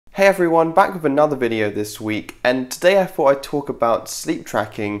Hey everyone, back with another video this week, and today I thought I'd talk about sleep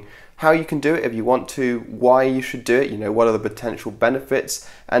tracking, how you can do it if you want to, why you should do it, what are the potential benefits,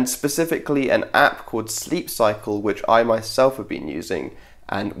 and specifically an app called Sleep Cycle which I myself have been using,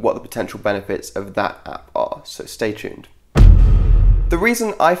 and what the potential benefits of that app are, so stay tuned. The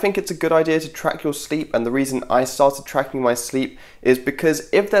reason I think it's a good idea to track your sleep, and the reason I started tracking my sleep, is because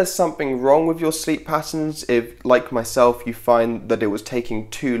if there's something wrong with your sleep patterns, if like myself you find that it was taking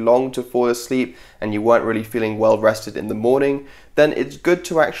too long to fall asleep and you weren't really feeling well rested in the morning, then it's good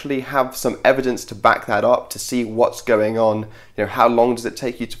to actually have some evidence to back that up, to see what's going on. How long does it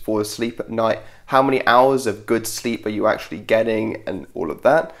take you to fall asleep at night? How many hours of good sleep are you actually getting, and all of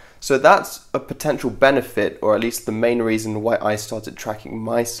that. So that's a potential benefit, or at least the main reason why I started tracking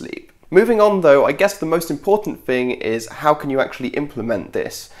my sleep. Moving on though, I guess the most important thing is how can you actually implement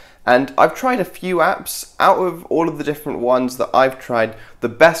this? And I've tried a few apps. Out of all of the different ones that I've tried, the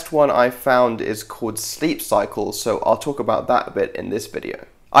best one I've found is called Sleep Cycle, so I'll talk about that a bit in this video.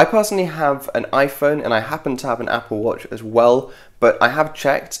 I personally have an iPhone and I happen to have an Apple Watch as well, but I have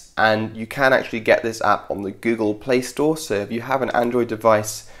checked and you can actually get this app on the Google Play Store, so if you have an Android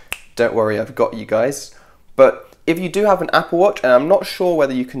device, don't worry, I've got you guys. But if you do have an Apple Watch, and I'm not sure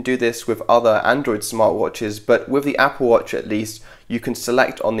whether you can do this with other Android smartwatches, but with the Apple Watch at least, you can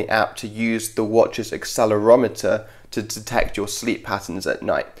select on the app to use the watch's accelerometer to detect your sleep patterns at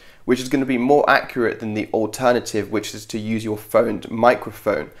night, which is going to be more accurate than the alternative, which is to use your phone's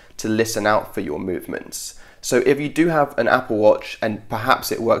microphone to listen out for your movements. So if you do have an Apple Watch, and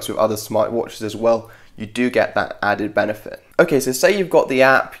perhaps it works with other smartwatches as well, you do get that added benefit. Okay, so say you've got the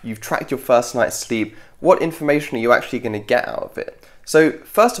app, you've tracked your first night's sleep, what information are you actually going to get out of it? So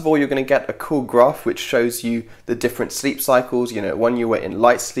first of all, you're going to get a cool graph which shows you the different sleep cycles, when you were in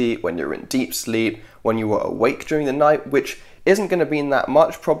light sleep, when you're in deep sleep, when you were awake during the night, which isn't going to be that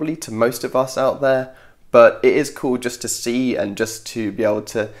much probably to most of us out there, but it is cool just to see and just to be able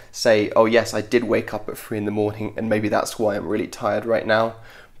to say, oh yes, I did wake up at 3 in the morning and maybe that's why I'm really tired right now.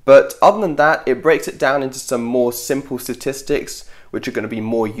 But other than that, it breaks it down into some more simple statistics which are going to be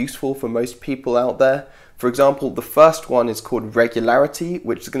more useful for most people out there. For example, the first one is called regularity,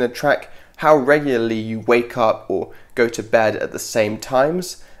 which is going to track how regularly you wake up or go to bed at the same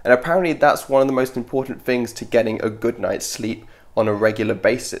times. And apparently that's one of the most important things to getting a good night's sleep on a regular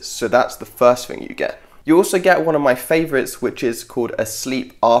basis. So that's the first thing you get. You also get one of my favorites, which is called a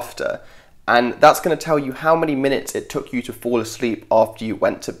sleep after. And that's going to tell you how many minutes it took you to fall asleep after you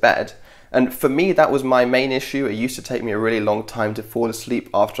went to bed. And for me, that was my main issue. It used to take me a really long time to fall asleep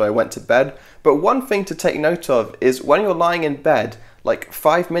after I went to bed. But one thing to take note of is when you're lying in bed, like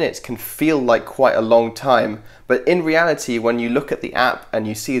 5 minutes can feel like quite a long time. But in reality, when you look at the app and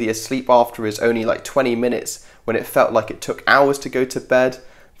you see the asleep after is only like 20 minutes, when it felt like it took hours to go to bed,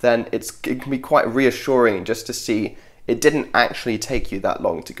 then it can be quite reassuring just to see it didn't actually take you that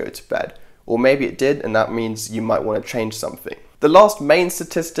long to go to bed. Or maybe it did, and that means you might want to change something. The last main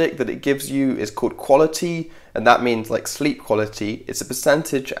statistic that it gives you is called quality, and that means like sleep quality. It's a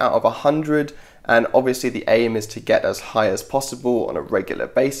percentage out of 100, and obviously the aim is to get as high as possible on a regular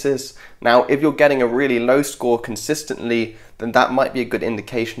basis. Now, if you're getting a really low score consistently, then that might be a good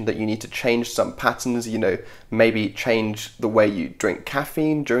indication that you need to change some patterns, maybe change the way you drink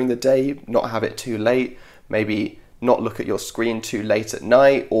caffeine during the day, not have it too late, maybe not look at your screen too late at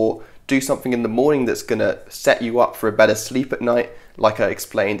night, or do something in the morning that's going to set you up for a better sleep at night, like I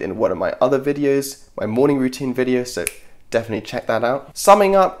explained in one of my other videos, my morning routine video, so definitely check that out.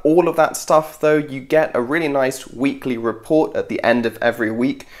 Summing up all of that stuff though, you get a really nice weekly report at the end of every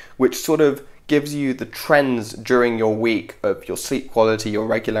week, which sort of gives you the trends during your week of your sleep quality, your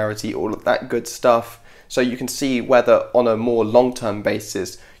regularity, all of that good stuff. So you can see whether on a more long-term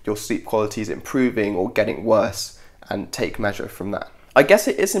basis, your sleep quality is improving or getting worse, and take measure from that. I guess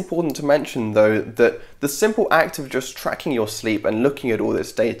it is important to mention though that the simple act of just tracking your sleep and looking at all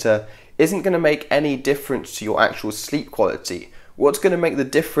this data isn't going to make any difference to your actual sleep quality. What's going to make the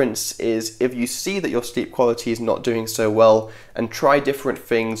difference is if you see that your sleep quality is not doing so well and try different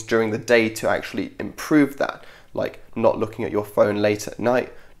things during the day to actually improve that, like not looking at your phone late at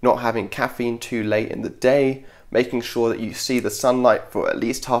night, not having caffeine too late in the day, making sure that you see the sunlight for at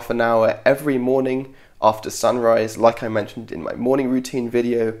least half an hour every morning after sunrise, like I mentioned in my morning routine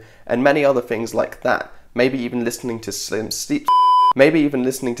video, and many other things like that. Maybe even listening to some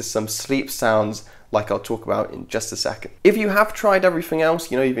sleep sounds like I'll talk about in just a second. If you have tried everything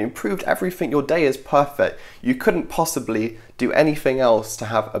else, you've improved everything, your day is perfect, you couldn't possibly do anything else to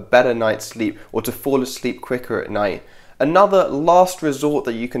have a better night's sleep or to fall asleep quicker at night, Another last resort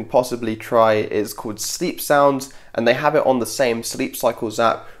that you can possibly try is called Sleep Sounds, and they have it on the same Sleep Cycles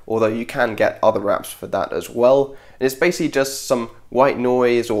app, although you can get other apps for that as well. And it's basically just some white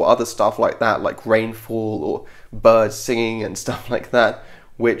noise or other stuff like that, like rainfall or birds singing and stuff like that,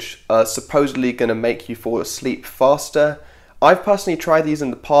 which are supposedly going to make you fall asleep faster. I've personally tried these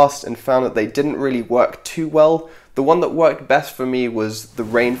in the past and found that they didn't really work too well. The one that worked best for me was the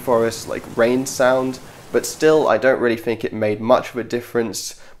rainforest, like rain sound, but still I don't really think it made much of a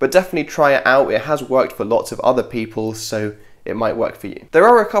difference. But definitely try it out. It has worked for lots of other people, so it might work for you. There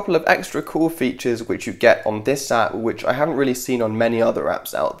are a couple of extra cool features which you get on this app which I haven't really seen on many other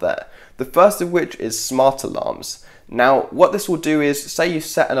apps out there. The first of which is smart alarms. Now what this will do is, say you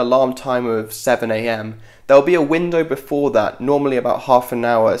set an alarm time of 7 AM, there'll be a window before that, normally about half an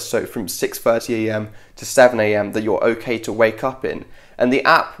hour, so from 6:30 AM to 7 AM that you're okay to wake up in. And the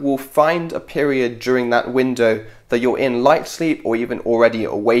app will find a period during that window that you're in light sleep or even already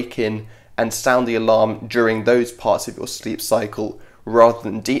awake in, and sound the alarm during those parts of your sleep cycle rather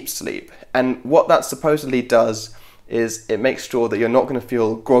than deep sleep. And what that supposedly does is it makes sure that you're not going to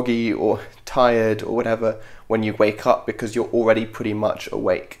feel groggy or tired or whatever when you wake up, because you're already pretty much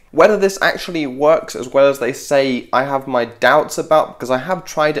awake. Whether this actually works as well as they say, I have my doubts about, because I have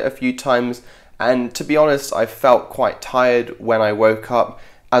tried it a few times, and to be honest, I felt quite tired when I woke up,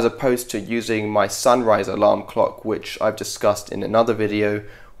 as opposed to using my sunrise alarm clock, which I've discussed in another video,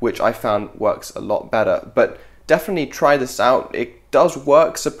 which I found works a lot better. But definitely try this out. It does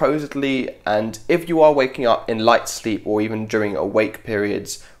work supposedly, and if you are waking up in light sleep or even during awake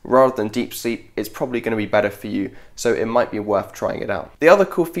periods rather than deep sleep, it's probably going to be better for you, so it might be worth trying it out. The other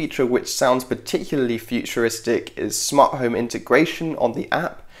cool feature which sounds particularly futuristic is smart home integration on the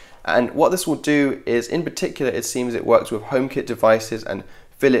app. And what this will do is, in particular, it seems it works with HomeKit devices and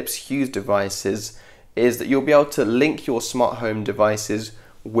Philips Hue devices, is that you'll be able to link your smart home devices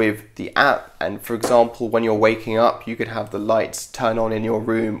with the app. And for example, when you're waking up, you could have the lights turn on in your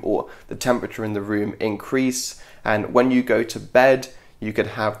room or the temperature in the room increase, and when you go to bed you could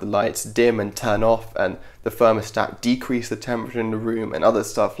have the lights dim and turn off and the thermostat decrease the temperature in the room and other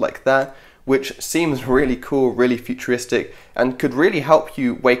stuff like that, which seems really cool, really futuristic, and could really help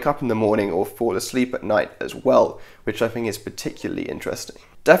you wake up in the morning or fall asleep at night as well, which I think is particularly interesting.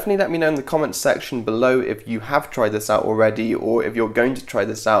 Definitely let me know in the comments section below if you have tried this out already, or if you're going to try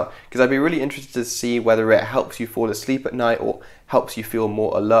this out, because I'd be really interested to see whether it helps you fall asleep at night or helps you feel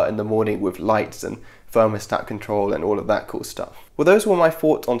more alert in the morning with lights and thermostat control and all of that cool stuff. Well, those were my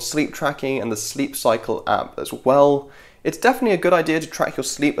thoughts on sleep tracking and the Sleep Cycle app as well. It's definitely a good idea to track your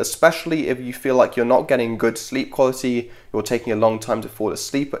sleep, especially if you feel like you're not getting good sleep quality, you're taking a long time to fall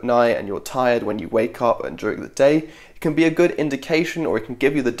asleep at night, and you're tired when you wake up and during the day. It can be a good indication, or it can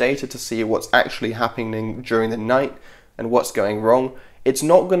give you the data to see what's actually happening during the night and what's going wrong. It's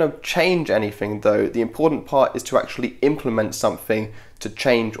not going to change anything though. The important part is to actually implement something to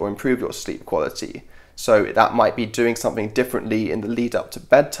change or improve your sleep quality. So that might be doing something differently in the lead up to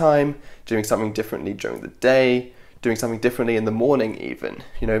bedtime, doing something differently during the day, doing something differently in the morning even,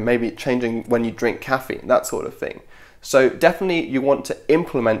 you know, maybe changing when you drink caffeine, that sort of thing. So definitely you want to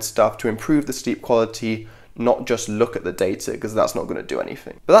implement stuff to improve the sleep quality, not just look at the data, because that's not going to do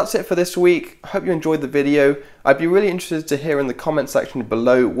anything. But that's it for this week. I hope you enjoyed the video. I'd be really interested to hear in the comment section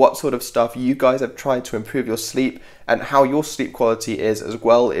below what sort of stuff you guys have tried to improve your sleep and how your sleep quality is as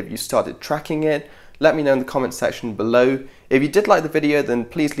well if you started tracking it. Let me know in the comment section below. If you did like the video, then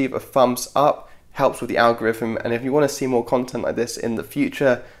please leave a thumbs up. Helps with the algorithm, and if you want to see more content like this in the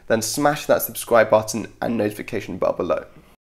future, then smash that subscribe button and notification bell below.